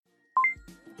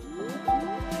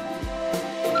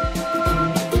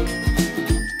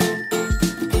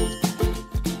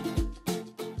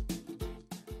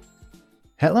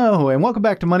Hello, and welcome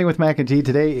back to Money with Mac and G.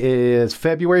 Today is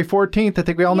February 14th. I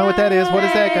think we all know what that is. What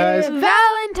is that, guys?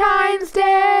 Valentine's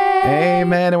Day!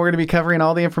 Amen. And we're going to be covering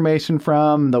all the information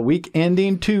from the week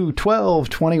ending to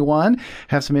 12/21.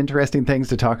 Have some interesting things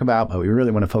to talk about, but we really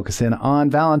want to focus in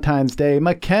on Valentine's Day.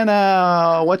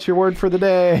 McKenna, what's your word for the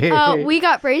day? We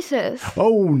got braces.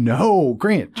 Oh, no.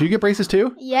 Grant, did you get braces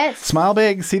too? Yes. Smile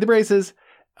big. See the braces.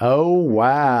 Oh,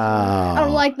 wow. I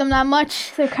don't like them that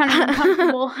much. They're kind of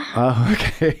uncomfortable.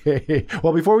 Okay.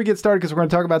 Well, before we get started, because we're going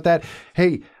to talk about that,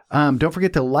 hey, don't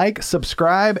forget to like,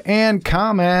 subscribe, and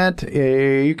comment.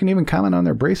 You can even comment on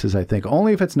their braces, I think.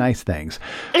 Only if it's nice things.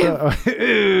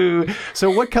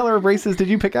 So what color of braces did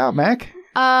you pick out, Mac?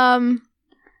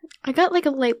 I got like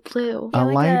a light blue. A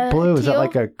like light a blue. Is that teal?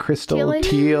 like a crystal Teal-ish?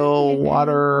 teal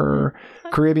water,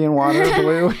 Caribbean water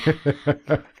blue?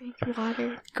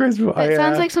 Water. Crystal. That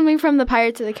sounds like something from the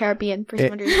Pirates of the Caribbean for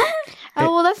some reason.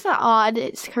 Well, that's not odd.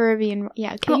 It's Caribbean.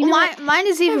 Yeah. Okay, Well, mine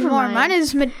is even Never more. mind. Mine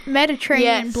is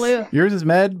Mediterranean Yes. blue. Yours is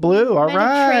med blue. All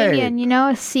Mediterranean, right. you know,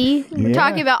 a sea. We're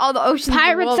talking about all the oceans.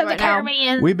 Pirates of the right now.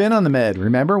 Caribbean. We've been on the Med.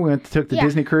 Remember, we took the Yeah.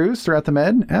 Disney cruise throughout the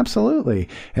Med. Absolutely.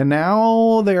 And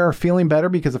now they are feeling better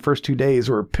because the first 2 days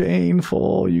were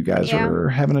painful. You guys Yeah. were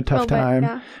having a tough Little bit, time.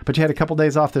 yeah. But you had a couple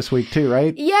days off this week too,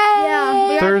 right? Yay!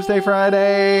 Yeah. Thursday,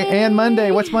 Friday, and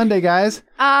Monday. What's Monday, guys?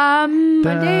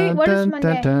 Monday. What is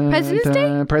Monday? President's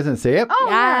Day? President's Day. Yep. Oh,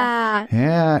 Yeah.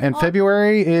 Yeah. And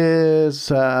February is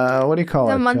what do you call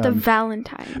it? The month of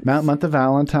Valentine's. Month of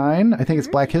Valentine. I think it's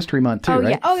Black History Month too, Oh, right?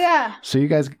 yeah. Oh, yeah. So you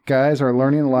guys are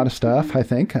learning a lot of stuff, I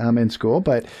think, in school.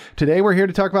 But today we're here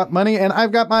to talk about money, and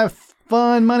I've got my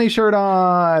fun money shirt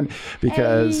on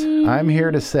because I'm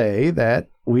here to say that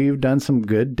we've done some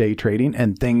good day trading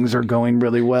and things are going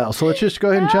really well. So let's just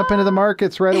go ahead and jump into the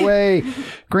markets right away.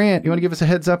 Grant, you want to give us a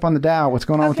heads up on the Dow? What's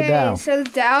going on with the Dow? So the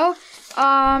Dow,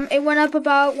 it went up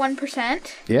about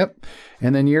 1%. Yep.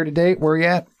 And then year to date, where are you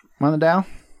at on the Dow?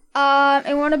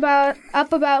 It went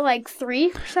up about like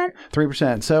 3%.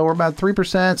 3%. So we're about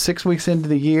 3%, 6 weeks into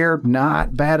the year.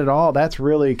 Not bad at all. That's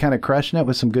really kind of crushing it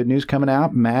with some good news coming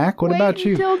out. Mac, what about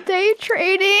you? Until day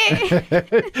trading.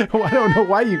 Well, I don't know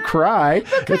why you cry.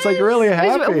 It's like really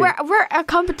happy. We're a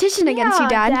competition against you,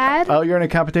 Dad. Oh, you're in a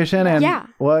competition? And Yeah.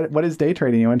 what is day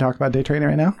trading? You want to talk about day trading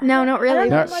right now? No, not really. I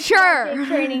don't know much about day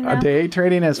trading now. Day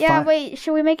trading is Yeah, fun. wait,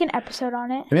 should we make an episode on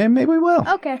it? Yeah, maybe we will.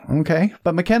 Okay. Okay.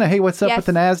 But McKenna, hey, what's up Yes. with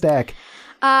the NASDAQ?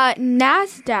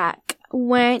 NASDAQ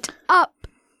went up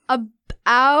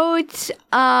about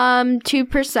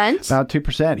 2%. About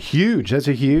 2%. Huge. That's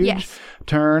a huge Yes.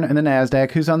 turn in the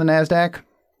NASDAQ. Who's on the NASDAQ?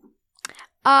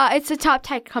 It's the top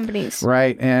tech companies.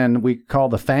 Right. And we call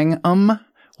the FANG.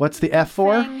 What's the F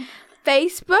for?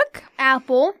 Facebook,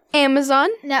 Apple, Amazon,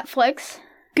 Netflix,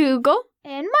 Google.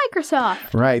 and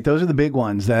Microsoft. Right. Those are the big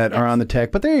ones that are on the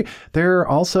tech, but they're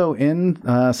also in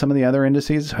some of the other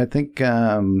indices. I think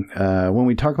when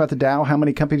we talk about the Dow, how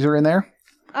many companies are in there?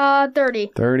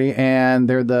 30. 30. And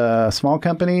they're the small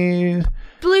companies.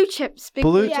 Blue chips. Big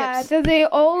blue Yeah, chips. they're the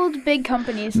old big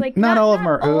companies. Like Not all of them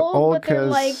are old, old, but they're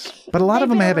like. but a lot of they've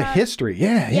them been have a around. history.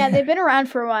 Yeah. Yeah, they've been around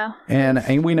for a while.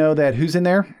 And we know that who's in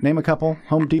there? Name a couple.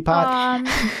 Home Depot.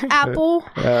 Apple,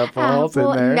 Apple's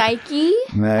in there. Nike.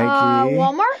 Nike.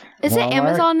 Walmart. Is it Walmart.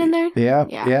 Amazon in there? Yeah,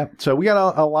 Yeah. yeah. So we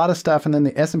got a lot of stuff, and then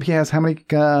the S&P has how many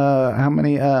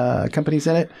companies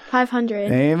in it?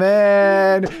 500.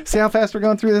 Amen. See how fast we're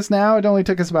going through this now? It only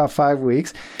took us about 5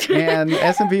 weeks. And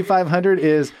S&P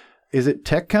 500 is it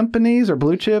tech companies or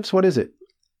blue chips? What is it?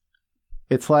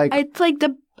 It's like It's like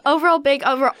the overall big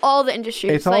over all the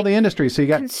industries. it's all like the industries. So you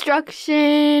got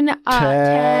construction, tech,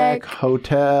 tech.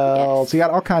 hotels. Yes. You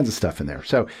got all kinds of stuff in there.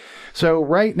 So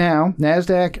right now,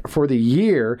 NASDAQ for the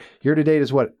year to date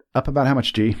is what? Up about how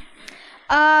much, G?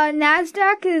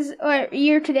 Nasdaq is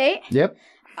year to date. Yep.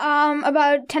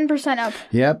 About 10% up.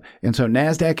 Yep. And so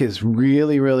NASDAQ is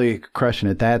really, really crushing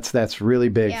it. That's really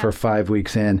big Yeah. for 5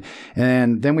 weeks in.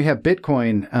 And then we have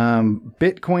Bitcoin.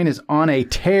 Bitcoin is on a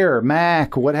tear.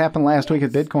 Mac, what happened last week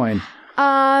at Bitcoin?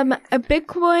 A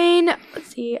Bitcoin. Let's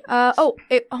see. Oh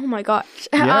my gosh.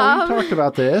 Yeah, we talked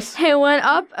about this. It went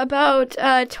up about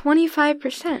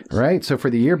 25%. Right. So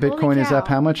for the year, Bitcoin is cow. up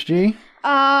how much, G?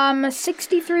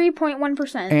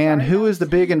 63.1%. And who is the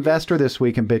big investor this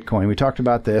week in Bitcoin? We talked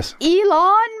about this.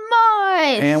 Elon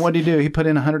Musk. And what did he do? He put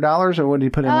in $100, or what did he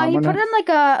put in? He put in like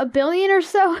a billion or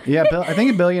so. Yeah, I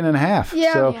think $1.5 billion. Yeah.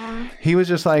 So Yeah. he was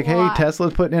just like, hey, lot.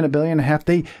 Tesla's putting in $1.5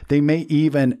 billion. They may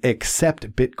even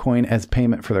accept Bitcoin as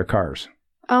payment for their cars.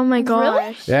 Oh my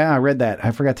gosh. Yeah, I read that. I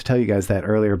forgot to tell you guys that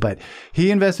earlier, but he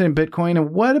invested in Bitcoin.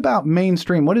 And what about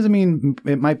mainstream? What does it mean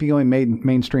it might be going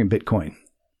mainstream Bitcoin?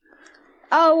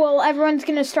 Oh, well, everyone's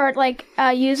going to start,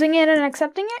 using it and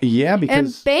accepting it? Yeah, And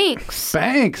because banks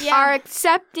banks. are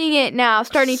accepting it now,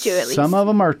 starting to at least. Some of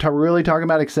them are really talking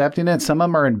about accepting it. Some of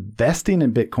them are investing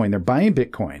in Bitcoin. They're buying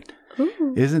Bitcoin.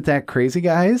 Ooh. Isn't that crazy,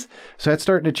 guys? So that's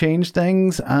starting to change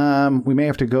things. We may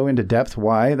have to go into depth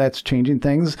why that's changing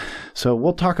things. So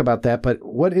we'll talk about that. But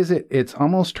what is it? It's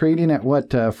almost trading at what,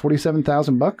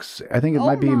 $47,000? I think it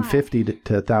might be even 50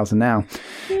 to 1,000 now.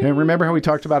 And remember how we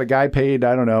talked about a guy paid,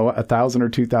 I don't know, 1,000 or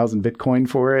 2,000 Bitcoin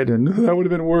for it, and that would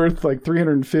have been worth like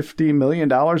 $350 million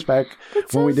back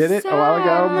when we did it a while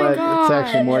ago. Oh my But it's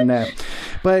actually more than that.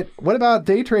 But what about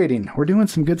day trading? We're doing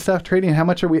some good stuff trading. How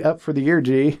much are we up for the year,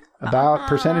 G? About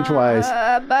percentage-wise?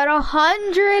 About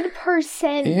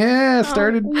 100%. Yeah,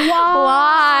 started.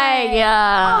 Why?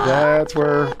 Yeah. That's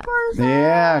where.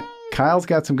 Yeah, Kyle's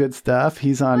got some good stuff.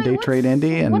 He's on Day Trade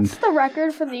Indy, and What's the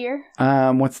record for the year?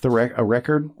 what's the a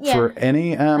record Yeah. for any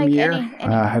year? any.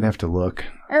 I'd have to look.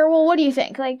 Or, well, what do you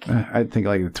think? I'd think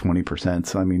like 20%.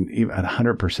 So I mean, even at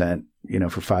 100%,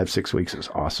 for 5-6 weeks is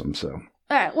awesome. So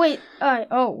All right, wait.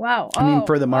 Oh, wow. I mean,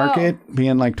 for the market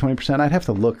being like 20%, I'd have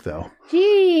to look though.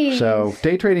 Jeez. So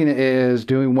day trading is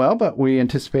doing well, but we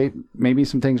anticipate maybe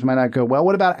some things might not go well.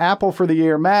 What about Apple for the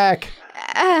year, Mac?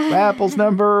 Apple's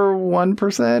number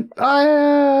 1%. Oh,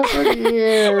 yeah, for the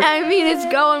year. I mean, it's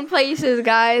going places,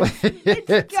 guys.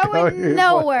 It's going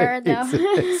nowhere, though.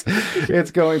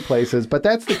 It's going places. But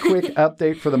that's the quick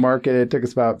update for the market. It took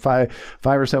us about five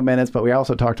or so minutes, but we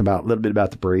also talked about a little bit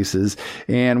about the braces.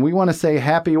 And we want to say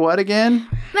happy what again?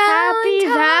 Happy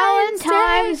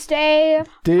Valentine's Day.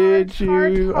 Did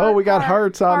you? Heart, we got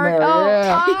hearts on there. Oh,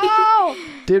 Yeah. oh.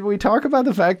 Did we talk about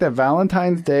the fact that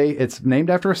Valentine's Day, it's named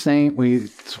after a saint.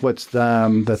 It's what's the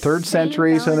 3rd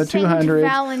century, so in the Saint 200s.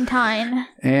 Valentine.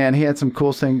 And he had some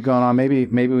cool things going on. Maybe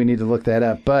we need to look that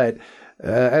up. But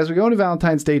as we go into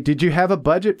Valentine's Day, did you have a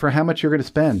budget for how much you're going to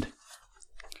spend?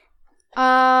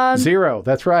 0.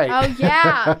 That's right. Oh,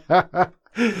 yeah.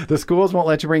 The schools won't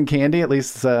let you bring candy, at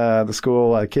least the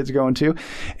school kids are going to.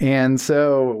 And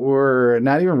so we're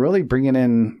not even really bringing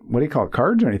in, what do you call it,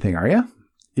 cards or anything, are you?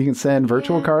 You can send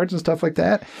virtual cards and stuff like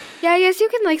that. Yeah, I guess you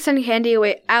can send candy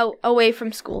away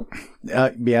from school.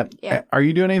 Yeah. Yeah. Are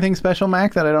you doing anything special,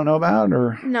 Mac, that I don't know about?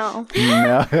 Or No.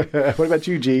 no? What about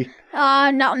you, G?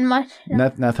 Nothing much.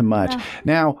 Nothing much. No.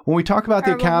 Now, when we talk about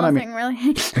the economy, Nothing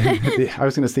really. I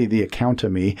was going to say the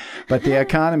economy, but the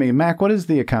economy. Mac, what is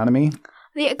the economy?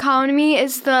 The economy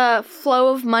is the flow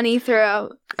of money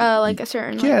throughout a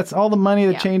certain. Yeah, it's all the money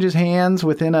that Yeah. changes hands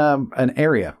within an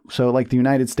area. So like the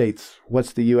United States,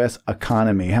 what's the U.S.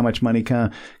 economy? How much money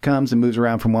comes and moves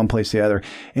around from one place to the other?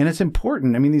 And it's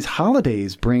important. I mean, these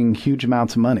holidays bring huge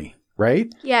amounts of money, right?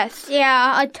 Yes.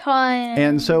 Yeah, a ton.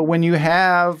 And so when you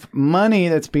have money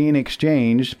that's being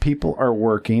exchanged, people are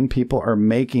working, people are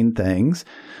making things,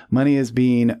 money is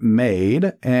being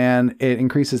made, and it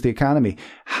increases the economy.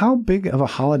 How big of a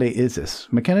holiday is this?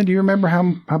 McKenna, do you remember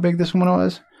how big this one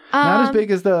was? Not as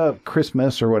big as the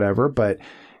Christmas or whatever, but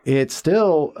it's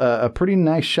still a pretty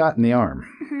nice shot in the arm.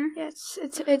 Yes.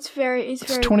 It's very. It's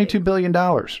 $22 billion.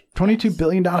 $22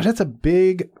 billion. That's a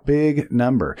big, big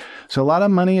number. So a lot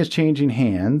of money is changing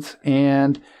hands.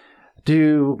 And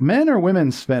do men or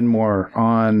women spend more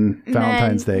on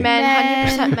Valentine's Day?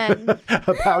 Men, 100% men.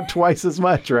 About twice as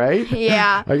much, right?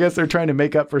 Yeah. I guess they're trying to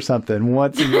make up for something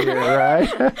once a year, right?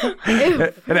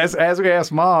 And as we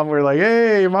asked Mom, we're like,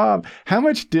 hey, Mom, how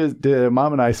much did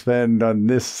Mom and I spend on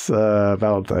this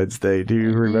Valentine's Day? Do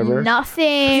you remember?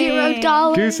 Nothing.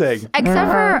 $0. Goose egg.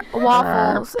 Except for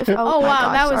waffles. Oh, my wow,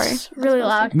 gosh, that sorry. was really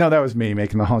loud. No, that was me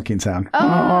making the honking sound.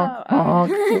 Oh.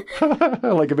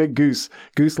 Like a big goose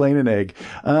laying an egg.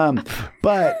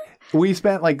 But we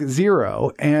spent like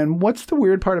 0. And what's the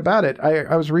weird part about it?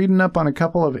 I was reading up on a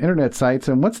couple of internet sites,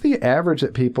 and what's the average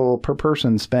that people per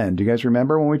person spend? Do you guys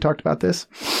remember when we talked about this?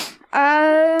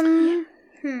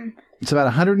 It's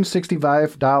about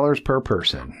 $165 per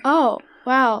person. Oh,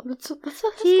 wow. That's a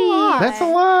lot. That's a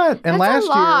lot. And That's last a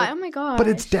lot. year, Oh my gosh. but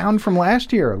it's down from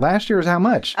last year. Last year is how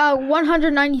much?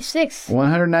 196.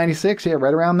 196, yeah,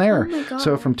 right around there. Oh my God.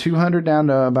 So from 200 down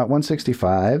to about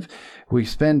 165. We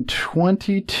spend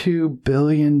 $22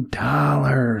 billion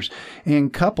in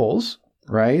couples,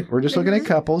 right? We're just looking at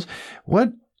couples.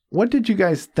 What did you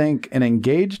guys think? An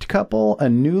engaged couple, a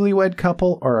newlywed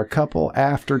couple, or a couple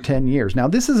after 10 years? Now,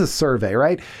 this is a survey,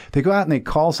 right? They go out and they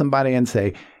call somebody and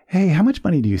say, hey, how much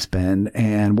money do you spend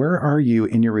and where are you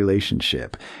in your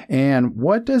relationship? And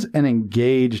what does an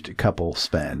engaged couple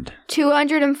spend?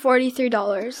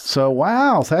 $243. So,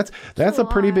 wow. So that's a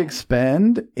pretty big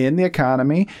spend in the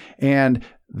economy. And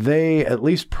they, at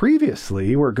least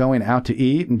previously, were going out to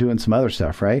eat and doing some other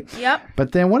stuff, right? Yep.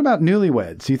 But then what about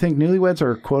newlyweds? Do you think newlyweds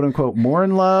are, quote unquote, more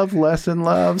in love, less in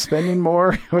love, spending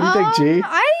more? What do you think, G?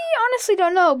 I honestly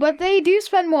don't know, but they do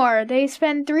spend more. They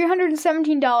spend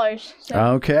 $317. So.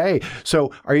 Okay.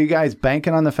 So are you guys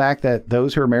banking on the fact that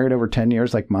those who are married over 10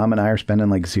 years, like Mom and I, are spending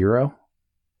like zero?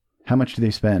 How much do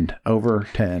they spend over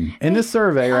 10? In this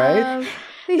survey, right?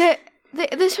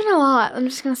 They spend a lot. I'm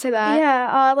just gonna say that.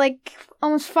 Yeah, like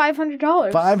almost $500.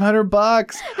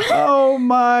 $500. Oh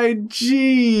my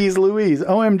jeez, Louise.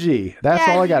 OMG. That's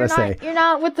all I gotta say. You're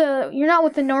not with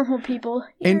the normal people.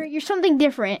 You're something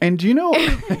different. And do you know,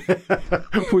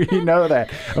 we know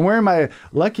that. I'm wearing my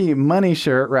Lucky Money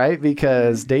shirt, right?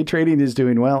 Because day trading is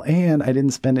doing well, and I didn't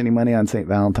spend any money on St.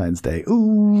 Valentine's Day.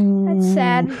 Ooh. That's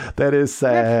sad. That is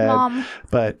sad. Rip Mom.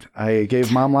 But I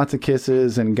gave Mom lots of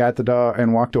kisses and got the dog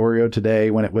and walked Oreo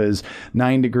today when it was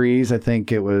 9 degrees. I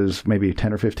think it was maybe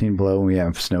 10 or 15 below when we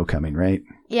have snow coming, right?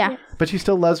 Yeah. But she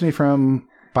still loves me from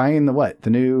buying the what? The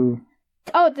new...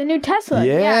 Oh, the new Tesla.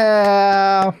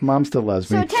 Yeah. Mom still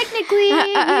loves me. So technically,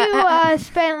 you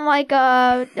spent like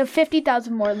 $50,000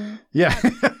 more than. Yeah.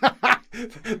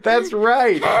 That's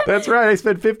right. That's right. I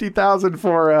spent $50,000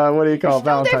 for what do you call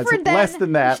Valentine's? Less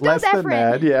than that. Less than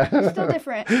that. Yeah. It's still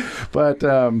different. But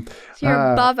So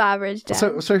you're above average, Dad.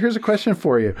 so here's a question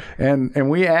for you. And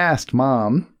we asked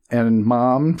Mom, and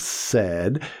Mom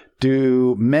said,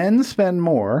 do men spend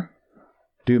more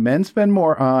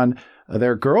on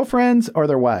their girlfriends or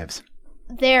their wives?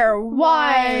 Their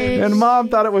wives. And Mom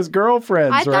thought it was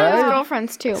girlfriends, I thought right? it was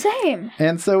girlfriends too. Same.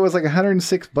 And so it was like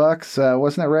 $106,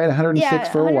 wasn't that right? 106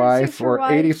 for a wife, for or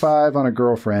wives. 85 on a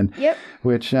girlfriend. Yep.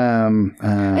 Which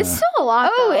It's still a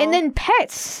lot. Oh, though. and then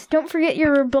pets. Don't forget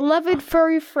your beloved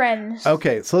furry friends.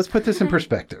 okay, so let's put this in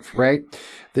perspective, right?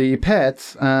 The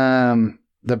pets,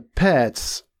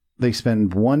 they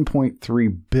spend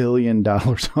 $1.3 billion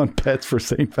on pets for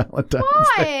St. Valentine's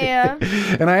Day.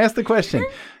 Why? And I asked the question,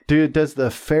 does the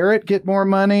ferret get more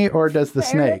money or does the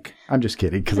snake? I'm just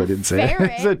kidding because I didn't say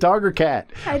ferret? it. Is it dog or cat?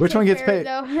 I'd Which say one gets ferret,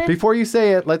 paid? though. Before you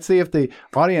say it, let's see if the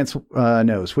audience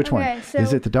knows. Which one? Okay, so-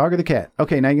 Is it the dog or the cat?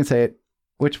 Okay, now you can say it.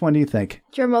 Which one do you think?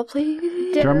 Drum roll,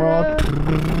 please. Drum roll.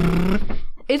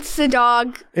 It's the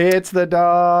dog. It's the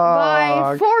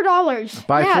dog. By $4.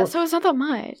 By Yeah, four- so it's not that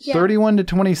much. Yeah. 31 to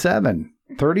 27.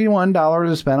 $31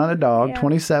 is spent on a dog, Yeah.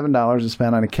 $27 is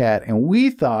spent on a cat, and we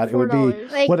thought it would be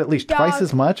 $4. Like, at least twice dog-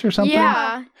 as much or something.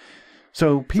 Yeah, So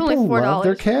only people $4. love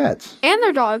their cats and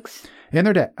their dogs. and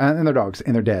their and their dogs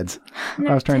and their dads.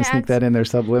 I was trying to sneak cats. that in there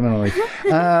subliminally.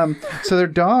 So their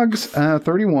dogs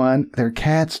 31, their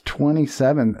cats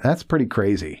 27. That's pretty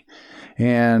crazy,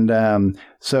 and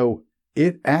so.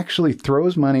 It actually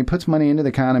throws money, puts money into the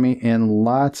economy in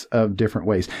lots of different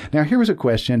ways. Now, here was a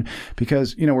question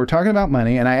because, we're talking about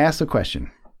money, and I asked the question.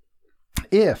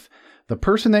 If the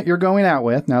person that you're going out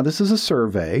with, now this is a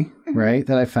survey, right,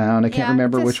 that I found. I can't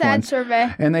remember it's a which sad one.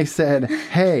 survey. And they said,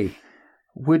 hey,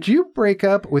 would you break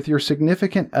up with your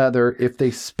significant other if they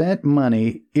spent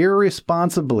money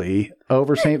irresponsibly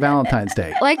over St. Valentine's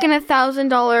Day? Like in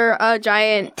 $1,000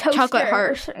 giant Toaster. chocolate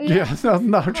heart. Yeah,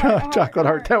 no, chocolate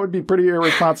heart. That would be pretty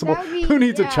irresponsible. That would be- Who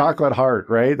needs a yeah. chocolate heart,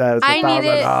 right? That is I need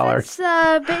it. $1,000. That's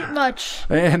a bit much.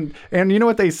 And you know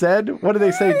what they said? What did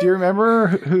they say? Do you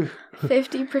remember?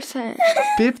 50%.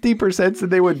 50% said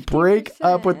they would break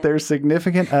up with their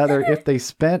significant other if they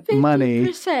spent money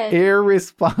 50%.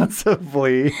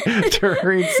 irresponsibly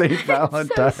during St.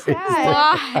 Valentine's.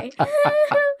 Why?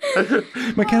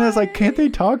 McKenna's like, can't they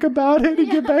talk about it and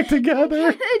get back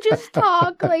together? Just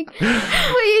talk, like,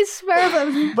 please spare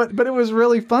them. But it was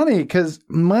really funny because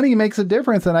money makes a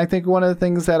difference. And I think one of the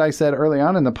things that I said early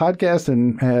on in the podcast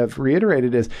and have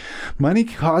reiterated is money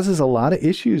causes a lot of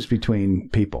issues between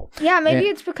people. Yeah, maybe And-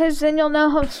 it's because then you'll know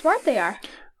how smart they are.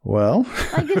 Well,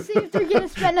 Like, to see if they're gonna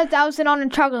spend $1,000 on a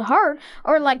chocolate heart,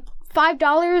 or like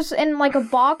 $5 in like a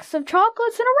box of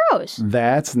chocolates and a rose.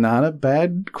 that's not a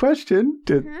bad question.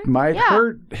 It might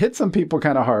Yeah. hit some people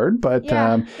kind of hard, but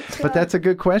Yeah, but that's a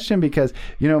good question because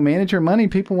manage your money.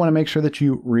 People want to make sure that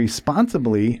you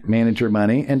responsibly manage your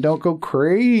money and don't go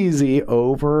crazy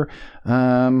over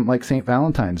like St.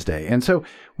 Valentine's Day. And so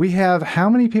we have how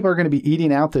many people are going to be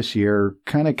eating out this year,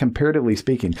 kind of comparatively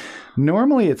speaking.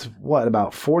 Normally it's what,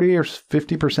 about 40 or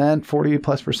 50%,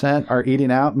 40+% are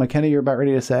eating out. McKenna, you're about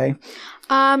ready to say?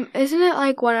 Isn't it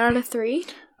like 1 out of 3?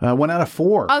 1 out of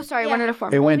 4. Oh, sorry, Yeah. 1 out of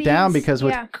 4. It went down Please, because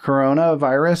with yeah.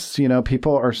 coronavirus,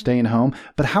 people are staying home.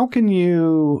 But how can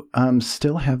you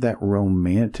still have that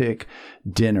romantic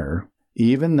dinner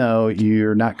even though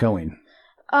you're not going?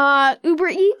 Uber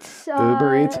Eats.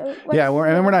 Uber Eats. Yeah,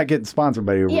 we're not getting sponsored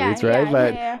by Uber Eats, right?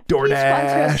 But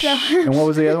DoorDash. Please sponsor us, And what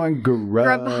was the other one?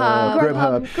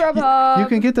 Grubhub. Grubhub. You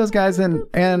can get those guys in.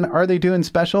 And are they doing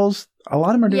specials? A lot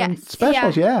of them are doing Yes.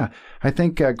 specials. Yeah. I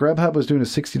think Grubhub was doing a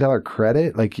 $60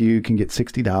 credit. Like you can get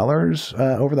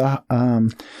 $60 over the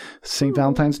St.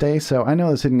 Valentine's Day. So I know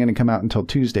this isn't going to come out until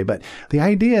Tuesday, but the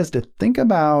idea is to think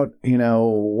about,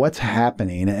 what's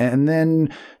happening and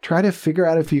then try to figure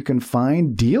out if you can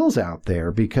find deals out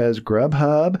there, because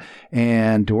Grubhub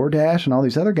and DoorDash and all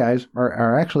these other guys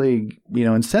are actually,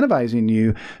 incentivizing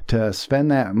you to spend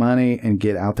that money and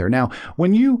get out there. Now,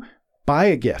 when you buy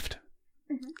a gift,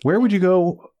 where would you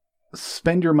go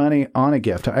spend your money on a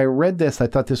gift? I read this. I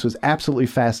thought this was absolutely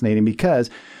fascinating, because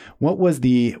what was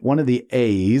one of the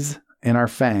A's in our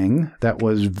FANG that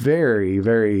was very,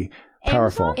 very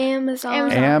powerful?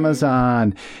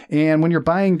 Amazon. And when you're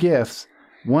buying gifts,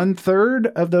 1/3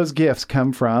 of those gifts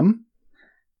come from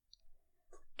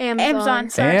Amazon.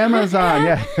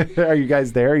 Yeah. Are you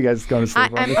guys there? Are you guys going to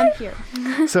sleep? I'm here.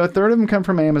 So 1/3 of them come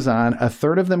from Amazon.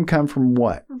 1/3 of them come from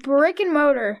what? Brick and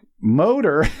mortar.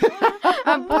 Mortar.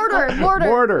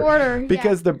 Mortar.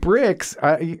 Because the bricks,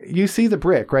 you see the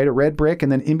brick, right? A red brick,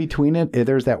 and then in between it,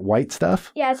 there's that white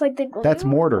stuff. Yeah, it's like the glue. That's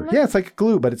mortar. Yeah, it's like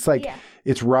glue, but it's like,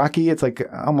 it's rocky. It's like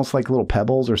almost like little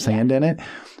pebbles or sand in it.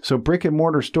 So brick and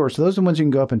mortar store. So those are the ones you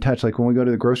can go up and touch. Like when we go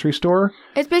to the grocery store.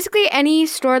 It's basically any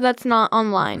store that's not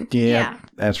online. Yeah.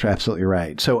 That's absolutely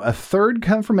right. So 1/3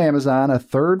 come from Amazon,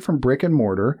 1/3 from brick and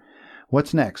mortar.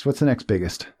 What's next? What's the next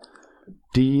biggest?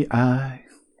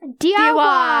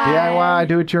 DIY,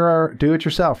 do it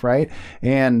yourself, right?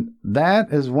 And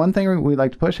that is one thing we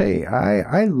like to push. Hey,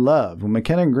 I love when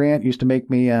McKenna and Grant used to make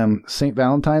me St.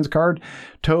 Valentine's card.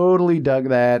 Totally dug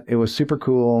that. It was super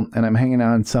cool, and I'm hanging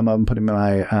on some of them, putting them in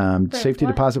my safety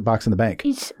deposit box in the bank.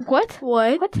 What?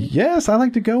 Yes, I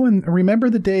like to go and remember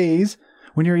the days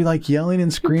when you're like yelling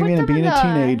and screaming and being a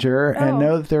teenager and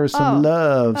know that there was some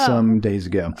love some days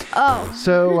ago.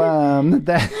 So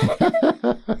that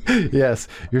yes,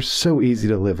 you're so easy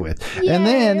to live with. Yeah. And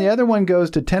then the other one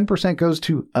goes to 10% goes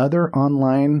to other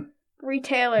online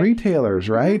retailers,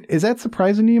 right? Is that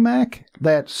surprising to you, Mac?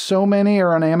 That so many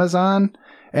are on Amazon?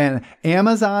 And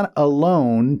Amazon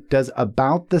alone does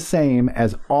about the same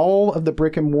as all of the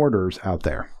brick and mortars out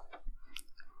there.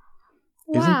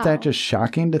 Wow. Isn't that just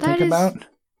shocking to think about?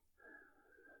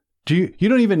 You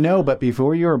don't even know, but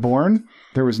before you were born,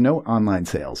 there was no online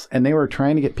sales. And they were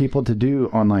trying to get people to do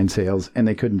online sales, and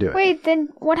they couldn't do it. Wait, then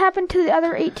what happened to the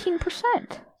other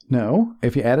 18%? No,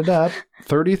 if you add it up,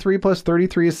 33 plus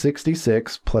 33 is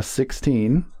 66, plus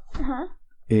 16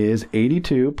 is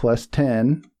 82, plus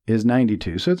 10 is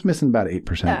 92. So it's missing about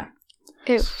 8%.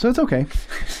 Ew. So it's okay.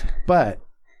 But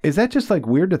is that just like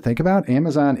weird to think about?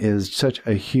 Amazon is such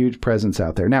a huge presence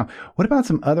out there. Now, what about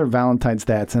some other Valentine's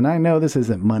stats? And I know this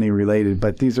isn't money related,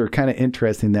 but these are kind of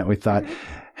interesting that we thought.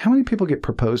 How many people get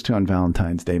proposed to on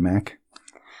Valentine's Day, Mac?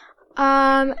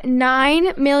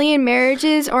 9 million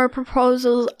marriages or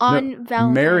proposals on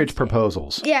Valentine's marriage Day.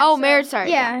 Proposals. Yeah. Marriage. Sorry.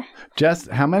 Yeah. Just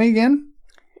how many again?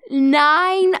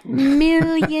 9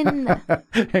 million.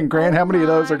 And Grant, how many of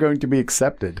those are going to be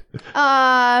accepted?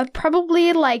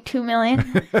 Probably like 2 million.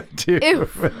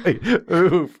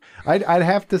 Oof. I'd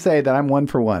have to say that I'm 1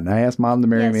 for 1. I asked Mom to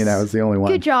marry me, and I was the only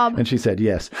one. Good job. And she said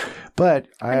yes. But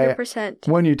 100%.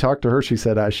 When you talked to her, she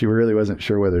said she really wasn't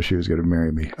sure whether she was going to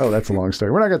marry me. Oh, that's a long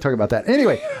story. We're not going to talk about that.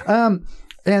 Anyway,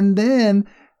 and then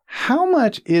how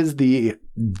much is the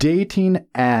dating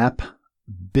app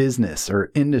business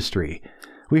or industry?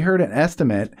 We heard an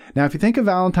estimate. Now, if you think of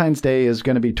Valentine's Day is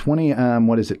going to be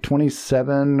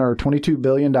 27 or $22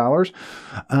 billion,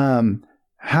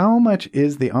 how much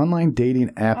is the online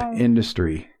dating app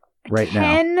industry right now?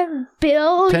 $10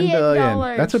 billion. $10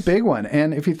 billion. That's a big one.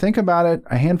 And if you think about it,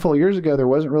 a handful of years ago, there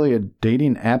wasn't really a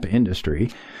dating app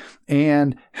industry.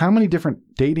 And how many different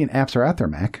dating apps are out there,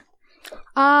 Mac?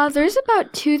 There's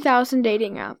about 2,000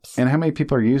 dating apps. And how many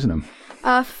people are using them?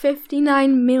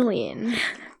 59 million.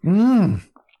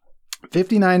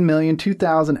 59 million,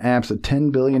 2,000 apps, a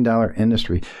 $10 billion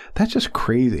industry. That's just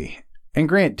crazy. And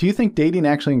Grant, do you think dating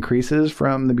actually increases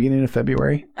from the beginning of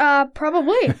February?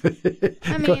 Probably.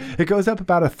 It goes up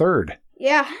about 1/3.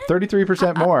 Yeah.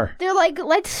 33% more. They're like,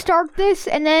 let's start this,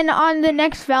 and then on the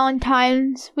next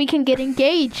Valentine's, we can get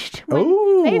engaged.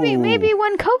 Maybe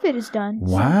when COVID is done.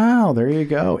 Wow, there you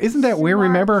go. Isn't that weird?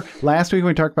 Remember last week when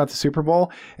we talked about the Super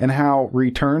Bowl and how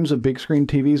returns of big screen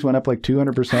TVs went up like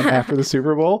 200% after the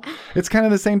Super Bowl? It's kind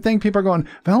of the same thing. People are going,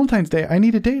 Valentine's Day, I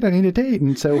need a date.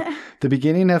 And so the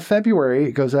beginning of February,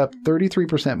 it goes up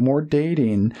 33% more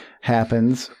dating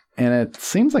happens. and it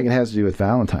seems like it has to do with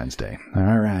Valentine's Day.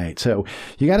 All right. So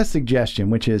you got a suggestion,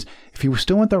 which is if you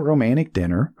still want the romantic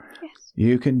dinner,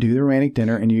 you can do the romantic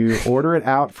dinner and you order it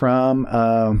out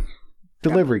from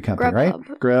delivery company, right?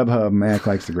 Grubhub. Mac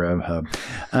likes the Grubhub.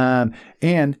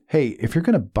 And hey, if you're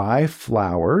going to buy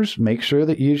flowers, make sure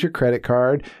that you use your credit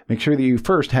card. Make sure that you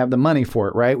first have the money for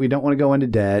it, right? We don't want to go into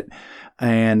debt.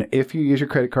 And if you use your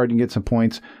credit card, you can get some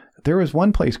points. There was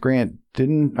one place, Grant,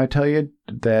 didn't I tell you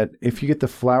that if you get the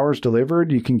flowers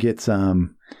delivered, you can get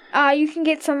some... you can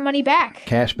get some money back.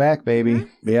 Cash back, baby.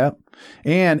 Mm-hmm. Yep.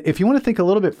 And if you want to think a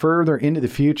little bit further into the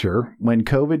future when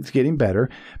COVID's getting better,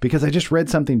 because I just read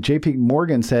something, JP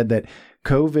Morgan said that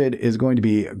COVID is going to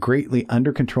be greatly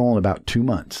under control in about 2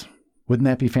 months. Wouldn't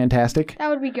that be fantastic? That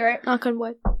would be great. Knock on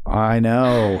wood. I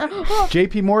know.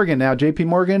 JP Morgan. Now, JP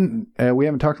Morgan, we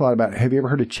haven't talked a lot about it. Have you ever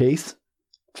heard of Chase?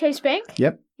 Chase Bank?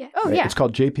 Yep. Yeah. Oh, yeah. It's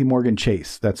called JP Morgan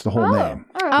Chase. That's the whole name.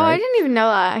 All right. Oh, I didn't even know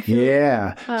that.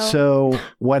 Yeah. Oh. So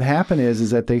what happened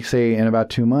is that they say in about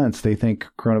 2 months, they think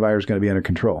coronavirus is going to be under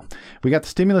control. We got the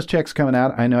stimulus checks coming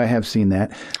out. I know I have seen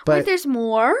that. But Wait, there's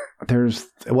more?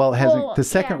 The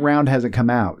second round hasn't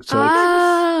come out. So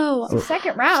The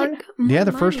second round?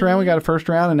 the first round, we got a first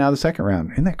round and now the second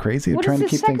round. Isn't that crazy? What They're does trying the to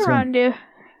keep second things round going.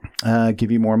 do?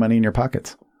 Give you more money in your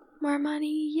pockets. More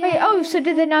money. Yay. Wait, so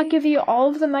did they not give you all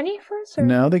of the money first? Or?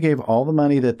 No, they gave all the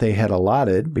money that they had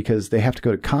allotted because they have to go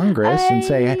to Congress and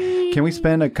say, hey, can we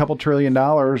spend a couple $1 trillion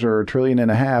or $1.5 trillion?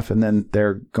 And then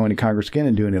they're going to Congress again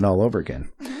and doing it all over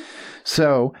again. Mm-hmm.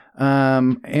 So,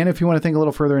 and if you want to think a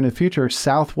little further into the future,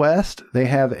 Southwest, they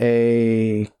have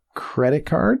a credit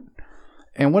card.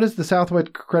 And what does the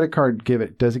Southwest credit card give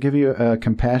it? Does it give you a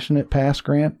compassionate pass,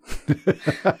 Grant?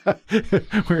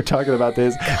 We were talking about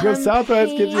this.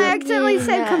 Southwest gives you I accidentally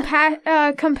said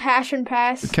compassion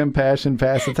pass. Compassion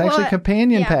pass. It's actually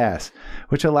companion pass,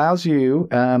 which allows you,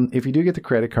 if you do get the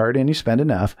credit card and you spend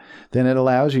enough, then it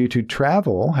allows you to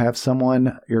travel, have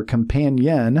someone, your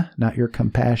companion, not your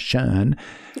compassion,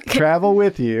 travel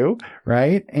with you,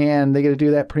 right? And they get to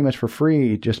do that pretty much for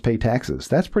free, just pay taxes.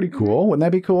 That's pretty cool. Wouldn't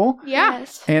that be cool? Yeah.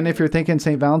 Yes. And if you're thinking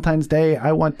St. Valentine's Day,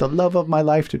 I want the love of my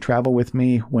life to travel with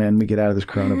me when we get out of this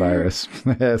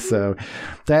coronavirus. So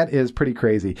that is pretty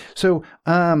crazy. So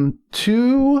how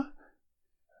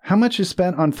much is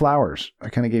spent on flowers? I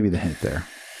kind of gave you the hint there.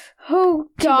 Oh,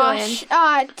 gosh.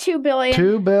 $2 billion.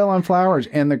 $2 billion on flowers.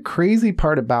 And the crazy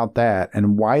part about that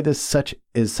and why this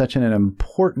is such an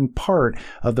important part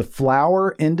of the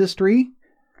flower industry,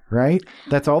 right?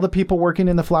 That's all the people working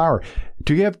in the flower.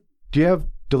 Do you have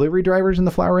delivery drivers in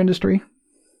the flower industry?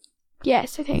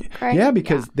 Yes, I think. Right? Yeah,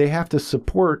 because they have to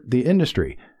support the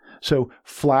industry. So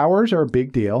flowers are a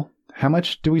big deal. How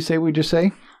much do we just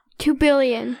say? $2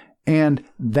 billion. And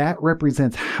that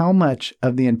represents how much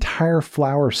of the entire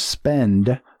flower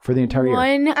spend for the entire year.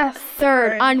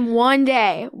 1/3 on one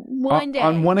day. One day.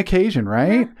 On one occasion,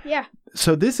 right? Yeah.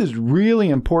 So this is really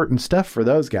important stuff for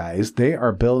those guys. They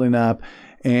are building up.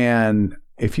 And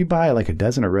if you buy like a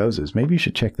dozen of roses, maybe you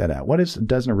should check that out. What does a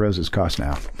dozen of roses cost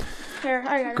now? Here,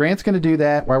 I got it. Grant's going to do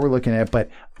that while we're looking at it, but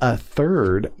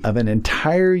 1/3 of an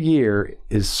entire year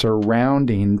is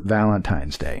surrounding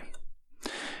Valentine's Day.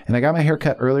 And I got my hair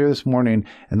cut earlier this morning,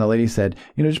 and the lady said,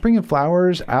 just bringing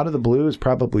flowers out of the blue is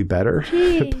probably better.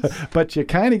 But you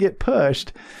kind of get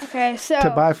pushed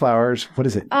to buy flowers. What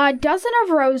is it? A dozen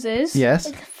of roses. Yes.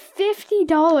 It's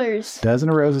 $50. Dozen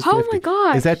of roses, $50. Oh my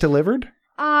gosh. Is that delivered?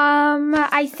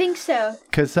 I think so.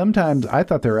 Because sometimes I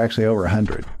thought they were actually over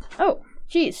 100. Oh,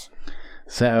 jeez.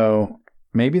 So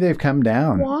maybe they've come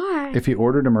down. Why? If you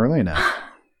ordered them early enough.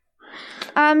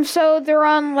 So they're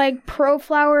on like Pro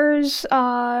Flowers,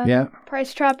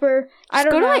 Price Chopper. I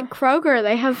don't know. Go to like Kroger.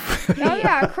 They have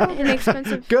Kroger.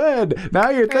 inexpensive. Good. Now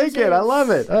you're thinking. I love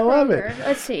it. I love it.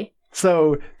 Let's see.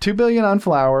 So $2 billion on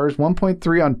flowers,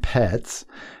 1.3 on pets.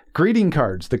 Greeting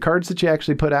cards, the cards that you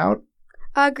actually put out.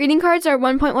 Greeting cards are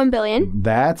 $1.1 billion.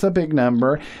 That's a big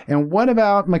number. And what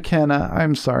about McKenna?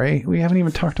 I'm sorry, we haven't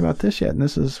even talked about this yet, and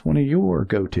this is one of your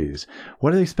go-tos.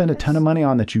 What do they spend a ton of money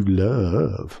on that you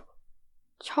love?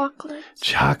 Chocolate.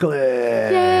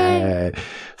 Yay.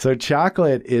 So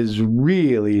chocolate is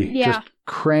really just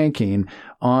cranking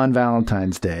on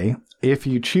Valentine's Day. If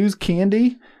you choose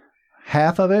candy,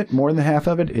 more than half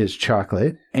of it is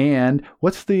chocolate. And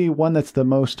what's the one that's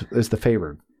is the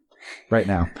favorite right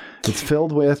now? It's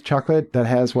filled with chocolate that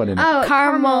has what in it? Oh,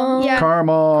 caramel. Yeah.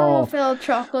 Caramel filled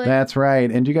chocolate. That's right.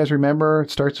 And do you guys remember?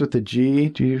 It starts with the G.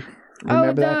 Do you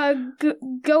remember that?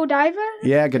 Godiva?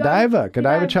 Yeah,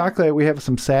 Godiva chocolate. We have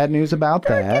some sad news about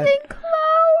that. They're getting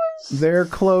closed. They're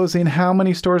closing. How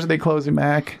many stores are they closing,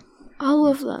 Mac? All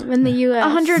of them in the U.S.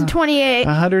 128.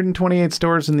 128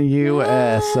 stores in the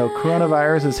U.S. So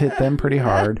coronavirus has hit them pretty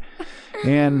hard.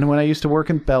 And when I used to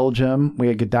work in Belgium, we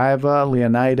had Godiva,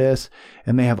 Leonidas,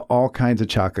 and they have all kinds of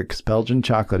chocolate because Belgian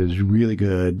chocolate is really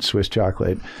good. Swiss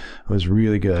chocolate was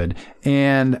really good.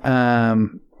 And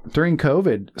during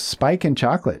COVID, spike in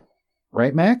chocolate.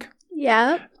 Right, Mac?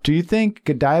 Yeah. Do you think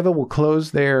Godiva will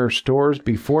close their stores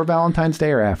before Valentine's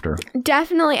Day or after?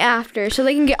 Definitely after, so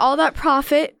they can get all that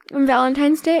profit on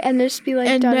Valentine's Day and just be like,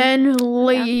 And done. then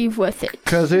leave with it.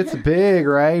 Because it's big,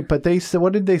 right? But they said,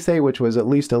 what did they say, which was at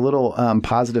least a little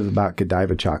positive about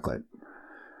Godiva chocolate?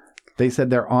 They said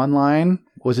their online,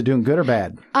 was it doing good or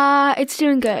bad? It's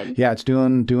doing good. Yeah, it's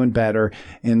doing better.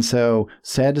 And so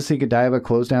sad to see Godiva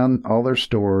close down all their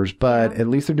stores, but at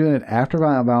least they're doing it after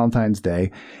Valentine's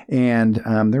Day. And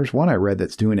there's one I read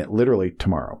that's doing it literally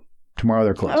tomorrow. Tomorrow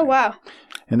they're closing. Oh, wow.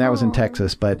 And that was in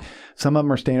Texas, but some of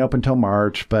them are staying open until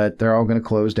March, but they're all going to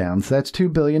close down. So that's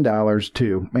 $2 billion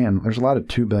too. Man, there's a lot of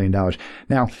 $2 billion.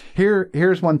 Now,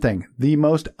 here's one thing. The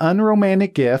most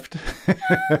unromantic gift,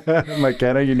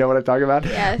 McKenna, you know what I'm talking about?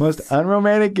 Yes. Most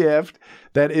unromantic gift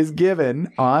that is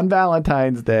given on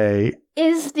Valentine's Day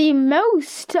Is the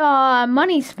most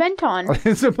money spent on.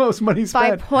 is the most money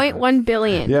By spent. 0.1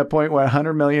 billion. Yeah,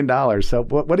 $100 million. So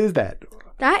what is that?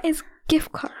 That is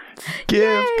gift cards.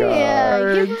 Gift Yeah,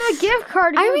 cards. give them a gift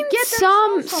card. I You'll mean, get them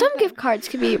some something. gift cards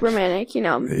could be romantic, you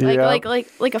know, Yeah.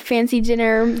 like a fancy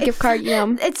dinner gift card, you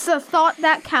know. It's a thought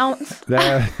that counts.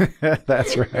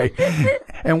 That's right.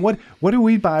 And what do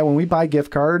we buy when we buy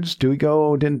gift cards? Do we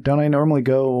go? Don't I normally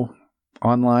go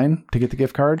online to get the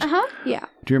gift cards? Yeah.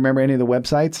 Do you remember any of the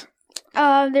websites?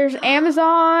 There's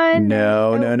Amazon.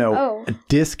 No. Oh.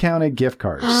 Discounted gift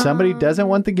cards. Somebody doesn't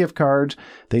want the gift cards.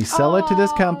 They sell it to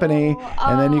this company,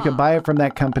 and then you can buy it from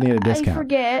that company at a I discount.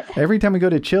 forget. Every time we go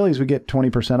to Chili's, we get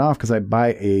 20% off because I buy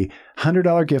a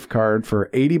 $100 gift card for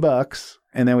 $80,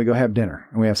 and then we go have dinner,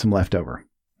 and we have some leftover.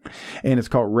 And it's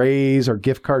called Raise or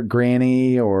Gift Card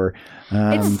Granny or...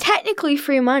 It's technically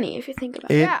free money if you think about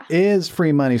it. It is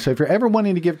free money. So if you're ever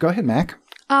wanting to give... Go ahead, Mac.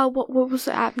 What was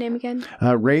the app name again?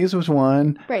 Raise was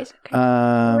one. Raise.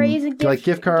 Okay. Raise a gift, like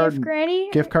gift card... gift granny.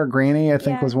 Gift Card Granny, I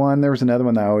think, Yeah. was one. There was another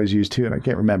one that I always used too, and I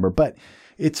can't remember. But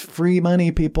it's free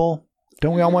money, people.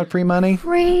 Don't we all want free money?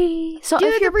 Free. So Do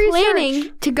if the you're research.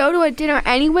 planning to go to a dinner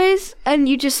anyways, and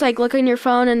you just like look on your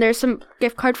phone and there's some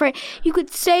gift card for it, you could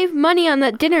save money on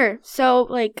that dinner. So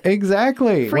like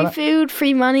Exactly. free food,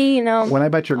 free money, you know. When I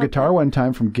bought your guitar one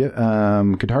time from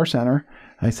Guitar Center,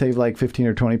 I saved like 15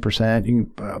 or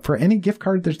 20% for any gift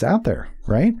card that's out there,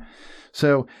 right?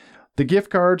 So the gift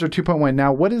cards are 2.1.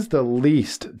 Now, what is the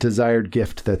least desired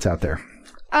gift that's out there?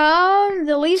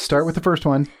 The least. Start with the first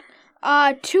one.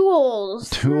 Tools.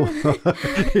 Tool.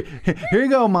 Here you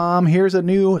go, Mom. Here's a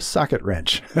new socket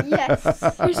wrench. Yes.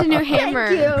 Here's a new hammer.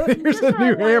 Thank you. Here's a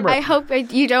new hammer. I hope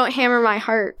you don't hammer my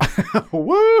heart.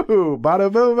 Woo!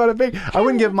 Bada boom, bada bing. I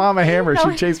wouldn't give Mom a hammer.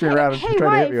 She'd chase me around and Hey,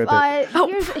 try to hit me wife.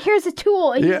 with it. Here's a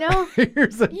tool. You know.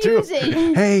 Here's a tool. Use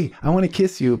it. Hey, I want to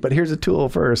kiss you, but here's a tool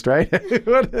first, right?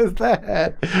 What is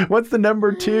that? What's the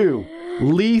number 2?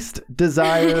 Least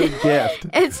desired gift.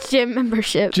 It's gym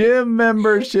membership. Gym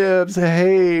memberships.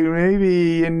 Hey,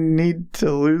 maybe you need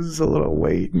to lose a little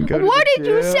weight and go to What the did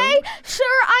you gym. say? Sir,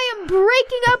 I am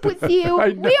breaking up with you.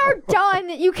 I know. We are done.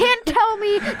 You can't tell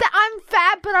me that I'm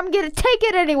fat, but I'm going to take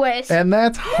it anyways. And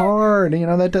that's hard. You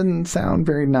know, that doesn't sound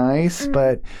very nice,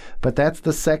 but that's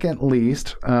the second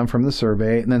least from the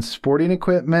survey. And then sporting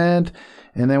equipment.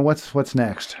 And then what's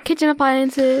next? Kitchen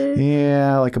appliances.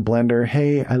 Yeah, like a blender.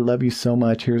 Hey, I love you so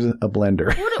much. Here's a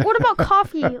blender. What about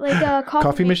coffee? Like a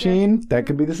Coffee maker? machine? That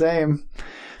could be the same.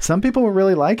 Some people will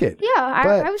really like it. Yeah,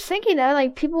 But- I was thinking that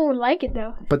like people would like it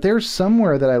though. But there's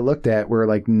somewhere that I looked at where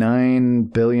like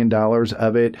 $9 billion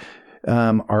of it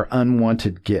are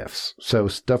unwanted gifts. So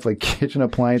stuff like kitchen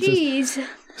appliances, Jeez.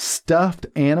 stuffed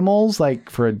animals. Like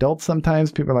for adults,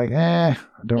 sometimes people are like, I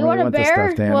don't You really want a want this bear?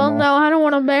 stuffed animal. Well, no, I don't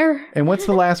want a bear. And what's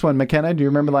the last one, McKenna? Do you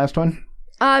remember the last one?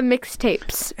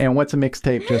 Mixtapes. And what's a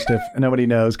mixtape? Just if nobody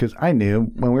knows, because I knew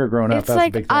when we were growing up, It's that was a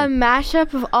like big a thing.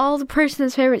 mashup of all the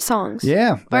person's favorite songs.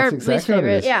 Yeah, that's Or exactly least what it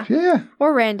favorite. is. Yeah. Yeah.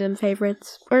 Or random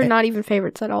favorites. Or not even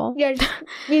favorites at all. Yeah, just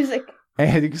music.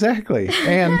 And exactly.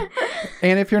 And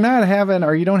if you're not having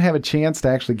or you don't have a chance to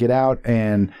actually get out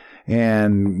and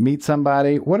meet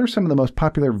somebody, what are some of the most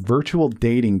popular virtual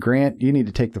dating? Grant, you need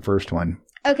to take the first one.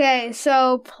 Okay,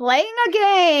 so playing a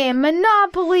game,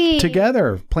 Monopoly.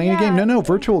 Together, playing a game. No,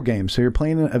 virtual game. So you're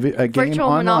playing a game Virtual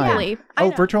online. Monopoly. I Oh,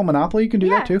 know. virtual Monopoly, you can do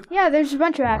Yeah, that too? yeah, there's a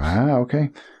bunch of apps. Wow, okay.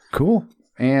 Cool.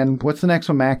 And what's the next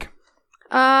one, Mac?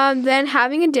 Then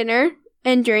having a dinner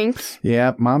And drinks.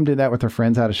 Yeah, Mom did that with her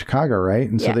friends out of Chicago, right?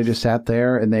 And so they Yes. just sat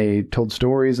there and they told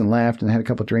stories and laughed and had a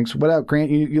couple drinks. What else,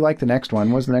 Grant? You like the next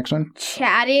one. What's the next one?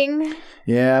 Chatting.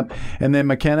 Yeah. And then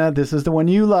McKenna, this is the one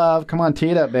you love. Come on, tee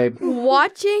it up, babe.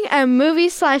 Watching a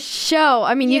movie/show.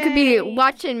 I mean, you could be Yay.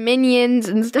 watching Minions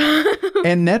and stuff.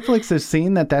 And Netflix has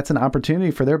seen that that's an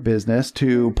opportunity for their business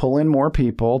to pull in more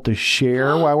people to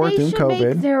share while we're They doing should COVID.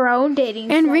 make their own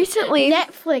dating And site. recently-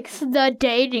 Netflix, the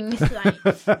dating site.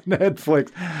 Netflix.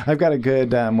 I've got a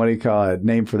good, what do you call it,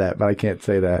 name for that, but I can't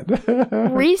say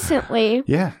that. Recently,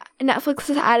 Yeah. Netflix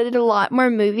has added a lot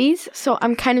more movies, so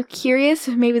I'm kind of curious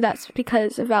if maybe that's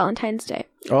because of Valentine's Day.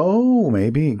 Oh,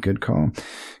 maybe. Good call.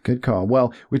 Good call.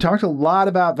 Well, we talked a lot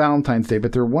about Valentine's Day,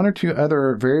 but there are one or two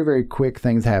other very, very quick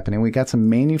things happening. We got some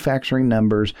manufacturing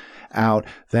numbers out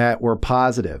that were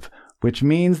positive, which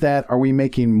means that are we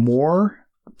making more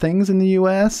things in the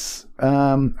U.S.?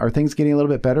 Are things getting a little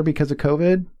bit better because of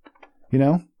COVID? You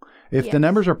know, if the Yes.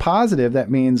 numbers are positive, that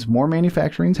means more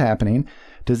manufacturing is happening.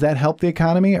 Does that help the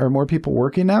economy? Are more people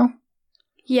working now?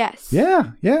 Yes.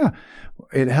 Yeah, yeah.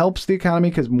 It helps the economy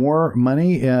because more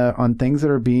money on things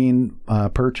that are being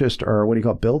purchased or what do you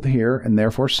call it, built here and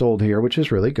therefore sold here, which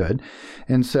is really good.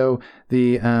 And so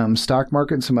the stock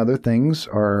market and some other things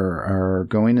are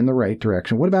going in the right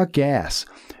direction. What about gas?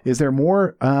 Is there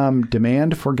more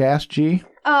demand for gas, G?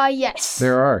 Yes.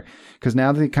 There are. Because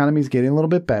now the economy is getting a little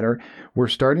bit better. We're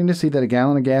starting to see that a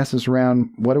gallon of gas is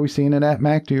around, what are we seeing it at,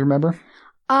 Mac? Do you remember?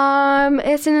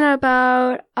 Isn't it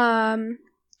about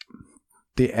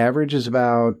The average is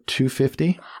about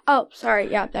 $2.50. Oh, sorry,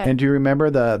 yeah, that And do you remember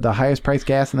the highest price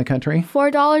gas in the country?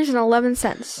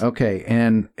 $4.11. Okay,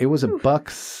 and it was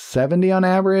 $1.70 on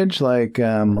average, like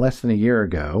less than a year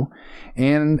ago.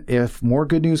 And if more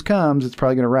good news comes, it's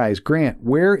probably going to rise. Grant,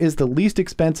 where is the least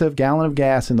expensive gallon of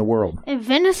gas in the world? In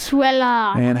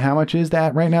Venezuela. And how much is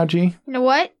that right now, G? You know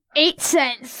what? 8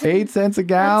 cents. 8 cents a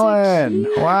gallon.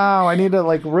 Wow, I need to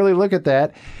really look at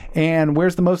that. And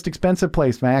where's the most expensive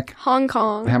place, Mac? Hong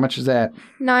Kong, How much is that?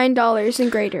 $9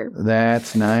 and greater.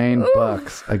 That's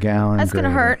 $9 a gallon. That's gonna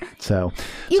greater. hurt. So,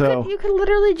 You could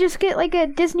literally just get like a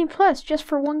Disney Plus just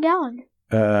for 1 gallon.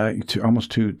 almost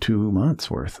two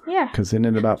months worth. Yeah. Because isn't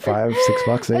it about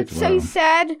 $5-6 each? It's so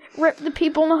sad. Rip the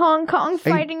people in Hong Kong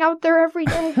fighting out there every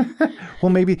day. Well,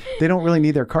 maybe they don't really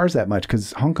need their cars that much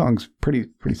because Hong Kong's pretty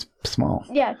small.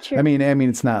 Yeah, true. I mean,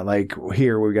 it's not like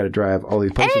here where we got to drive all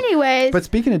these places. Anyways, But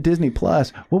speaking of Disney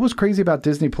Plus, what was crazy about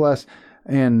Disney Plus?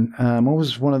 And what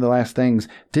was one of the last things?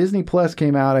 Disney Plus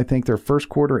came out, I think their first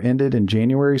quarter ended in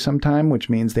January sometime, which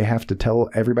means they have to tell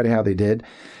everybody how they did.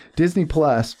 Disney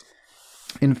Plus,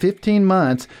 in 15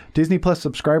 months, Disney Plus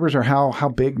subscribers are how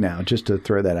big now? Just to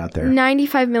throw that out there.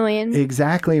 95 million.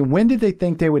 Exactly. When did they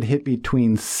think they would hit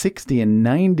between 60 and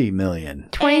 90 million?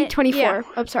 2024. yeah.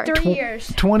 I'm sorry. 3 years.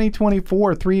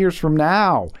 2024, 3 years from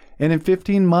now. And in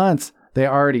 15 months, they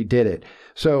already did it.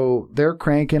 So they're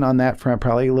cranking on that front,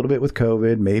 probably a little bit with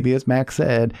COVID, maybe as Max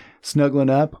said, snuggling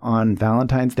up on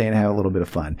Valentine's Day and have a little bit of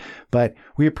fun. But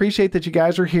we appreciate that you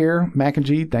guys are here. Mac and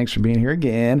G, thanks for being here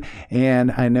again.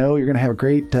 And I know you're going to have a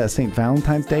great St.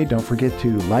 Valentine's Day. Don't forget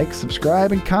to like,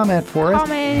 subscribe, and comment for us.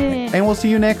 Comment. And we'll see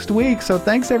you next week. So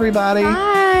thanks, everybody.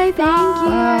 Bye. Thank you.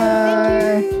 Bye.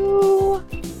 Thank you.